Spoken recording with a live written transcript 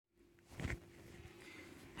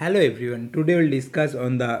Hello everyone. Today we'll discuss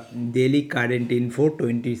on the daily current info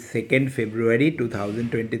 22nd February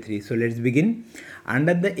 2023. So let's begin.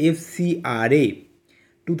 Under the FCRA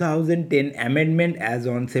 2010 amendment as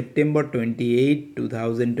on September 28,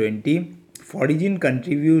 2020, foreign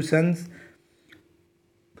contributions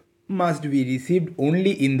must be received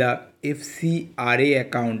only in the FCRA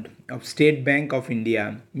account of State Bank of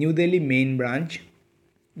India, New Delhi main branch.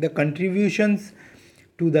 The contributions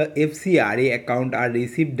to the FCRA account are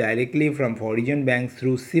received directly from foreign banks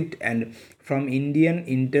through SWIFT and from Indian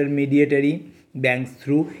intermediary banks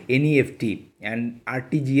through NEFT and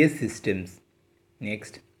RTGS systems.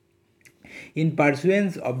 Next. In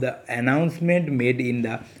pursuance of the announcement made in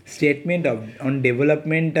the Statement on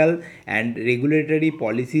Developmental and Regulatory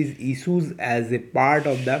Policies issued as a part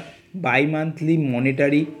of the bi-monthly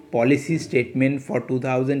monetary policy statement for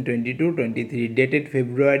 2022-23 dated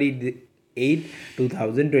February 8,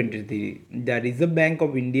 2023. The Reserve Bank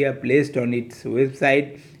of India placed on its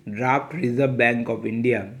website Draft Reserve Bank of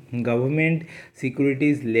India Government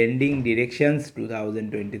Securities Lending Directions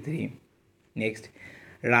 2023. Next,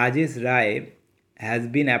 Rajesh Rai has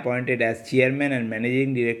been appointed as Chairman and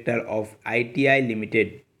Managing Director of ITI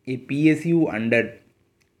Limited, a PSU under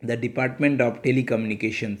the Department of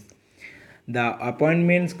Telecommunications. The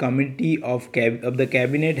Appointments Committee of the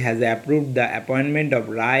Cabinet has approved the appointment of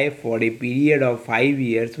Rai for a period of 5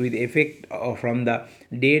 years with effect from the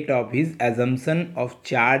date of his assumption of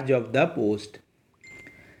charge of the post.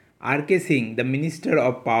 R.K. Singh, the Minister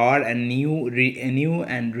of Power and New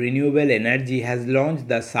and Renewable Energy, has launched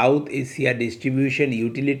the South Asia Distribution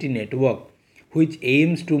Utility Network, which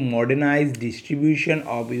aims to modernize distribution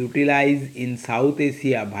of utilities in South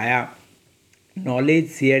Asia via knowledge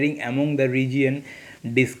sharing among the region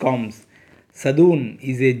DISCOMs. Sadun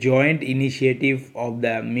is a joint initiative of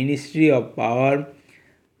the Ministry of Power,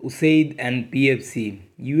 USAID and PFC,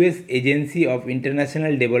 US Agency of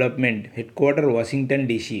International Development, headquarters Washington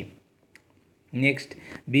DC. Next,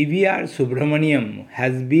 BVR Subramaniam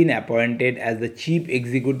has been appointed as the Chief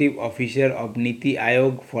Executive Officer of Niti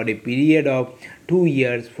Aayog for a period of 2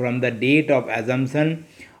 years from the date of assumption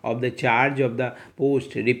of the charge of the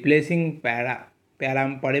post, replacing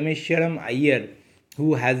Parameswaram Iyer,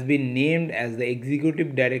 who has been named as the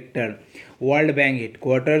Executive Director, World Bank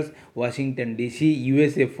Headquarters, Washington DC,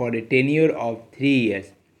 USA for a tenure of 3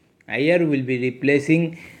 years. Iyer will be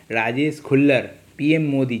replacing Rajesh Khullar, PM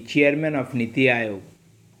Modi, Chairman of Niti Aayog.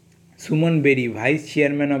 Suman Bedi, Vice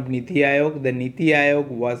Chairman of Niti Aayog. The Niti Aayog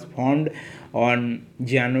was formed on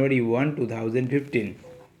January 1, 2015.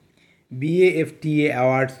 BAFTA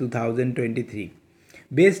Awards 2023.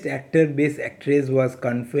 Best Actor, Best Actress was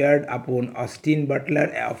conferred upon Austin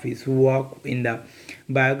Butler of his work in the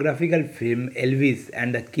biographical film Elvis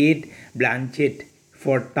and Kate Blanchett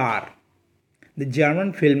for Tar. The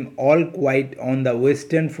German film All Quiet on the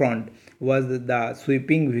Western Front was the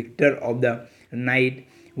sweeping victor of the night,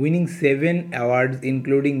 winning 7 awards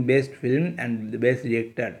including Best Film and Best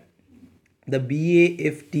Director. The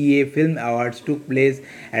BAFTA Film Awards took place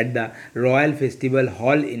at the Royal Festival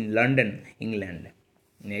Hall in London, England.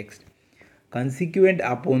 Next, consequent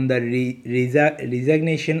upon the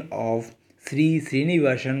resignation of Sri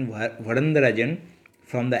Srinivasan Varandarajan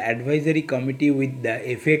from the advisory committee with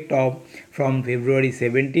the effect of from February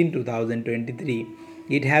 17, 2023,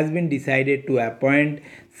 it has been decided to appoint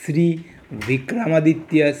Sri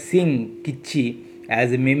Vikramaditya Singh Kichi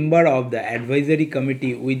as a member of the advisory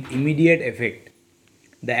committee with immediate effect.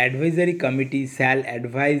 The advisory committee shall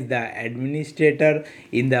advise the administrator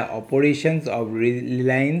in the operations of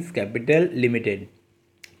Reliance Capital Limited.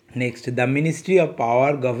 Next, the Ministry of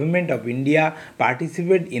Power, Government of India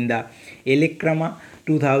participated in the Eleckrama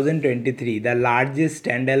 2023, the largest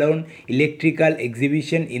standalone electrical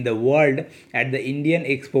exhibition in the world at the Indian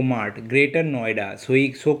Expo Mart, Greater Noida,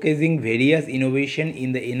 showcasing various innovations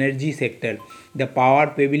in the energy sector. The Power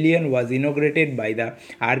Pavilion was inaugurated by the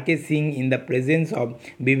R.K. Singh in the presence of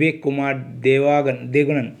Vivek Kumar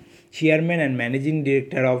Devagan, Chairman and Managing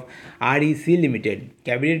Director of REC Limited,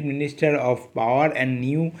 Cabinet Minister of Power and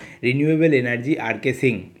New Renewable Energy R.K.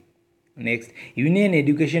 Singh. Next, Union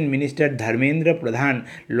Education Minister Dharmendra Pradhan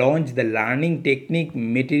launched the learning technique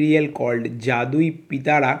material called Jadui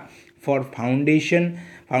Pitara for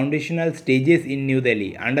foundational stages in New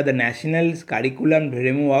Delhi under the National Curriculum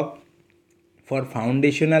Framework for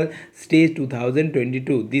Foundational Stage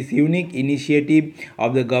 2022. This unique initiative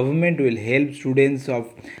of the government will help students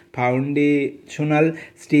of foundational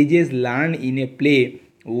stages learn in a play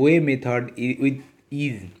way method with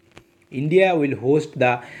ease. India will host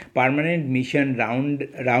the Permanent Mission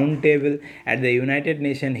Roundtable at the United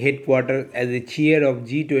Nations headquarters as the chair of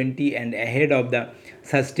G20 and ahead of the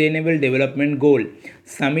Sustainable Development Goal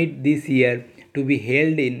Summit this year to be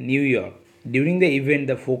held in New York. During the event,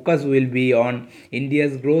 the focus will be on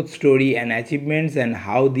India's growth story and achievements and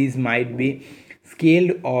how these might be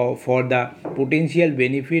scaled for the potential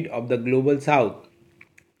benefit of the global south.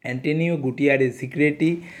 Antonio Guterres,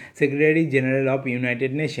 Secretary General of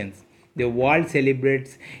United Nations. The world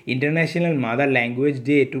celebrates International Mother Language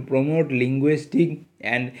Day to promote linguistic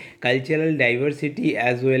and cultural diversity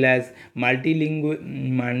as well as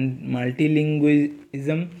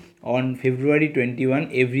multilingualism on February 21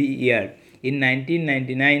 every year. In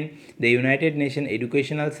 1999, the United Nations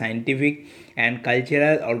Educational, Scientific and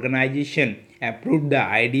Cultural Organization approved the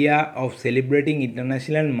idea of celebrating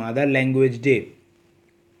International Mother Language Day.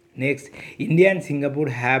 Next, India and Singapore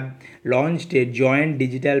have launched a joint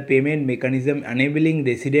digital payment mechanism enabling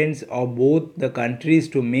residents of both the countries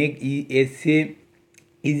to make easy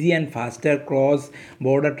and faster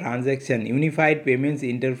cross-border transaction. Unified Payments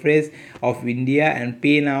Interface of India and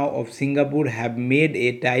PayNow of Singapore have made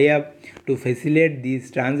a tie-up to facilitate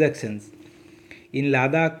these transactions. In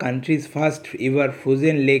Ladakh, country's first ever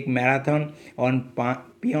frozen lake marathon on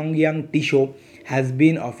Pyongyang Tisho has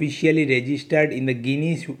been officially registered in the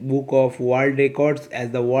Guinness Book of World Records as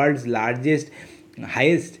the world's highest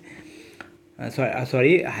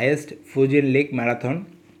frozen lake marathon.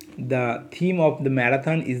 The theme of the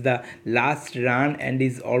marathon is the last run and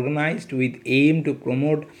is organized with aim to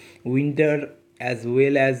promote winter as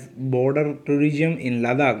well as border tourism in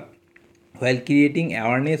Ladakh while creating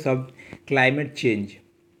awareness of climate change.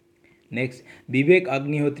 Next, Vivek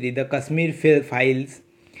Agnihotri, the Kashmir Files,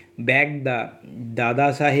 bagged the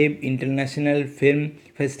Dada Saheb International Film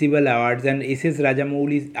Festival Awards, and S.S.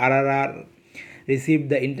 Rajamouli's RRR received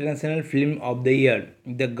the International Film of the Year.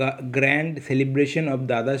 The grand celebration of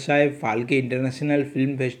Dada Saheb Phalke International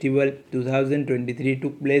Film Festival 2023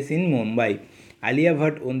 took place in Mumbai. Alia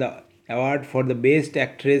Bhatt won the award for the Best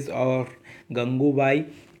Actress of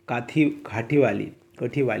Gangubai Kathiawali.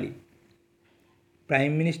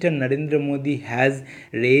 Prime Minister Narendra Modi has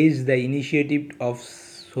raised the initiative of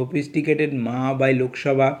Sophisticated Ma by Lok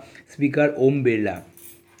Sabha Speaker Om Birla.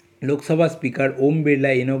 Lok Sabha Speaker Om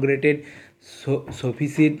Birla inaugurated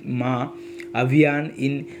Sophisticate Ma Abhiyan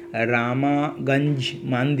in Ramaganj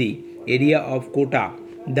Mandi area of Kota.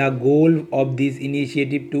 The goal of this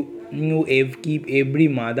initiative to keep every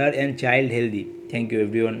mother and child healthy. Thank you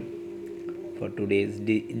everyone for today's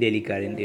daily current.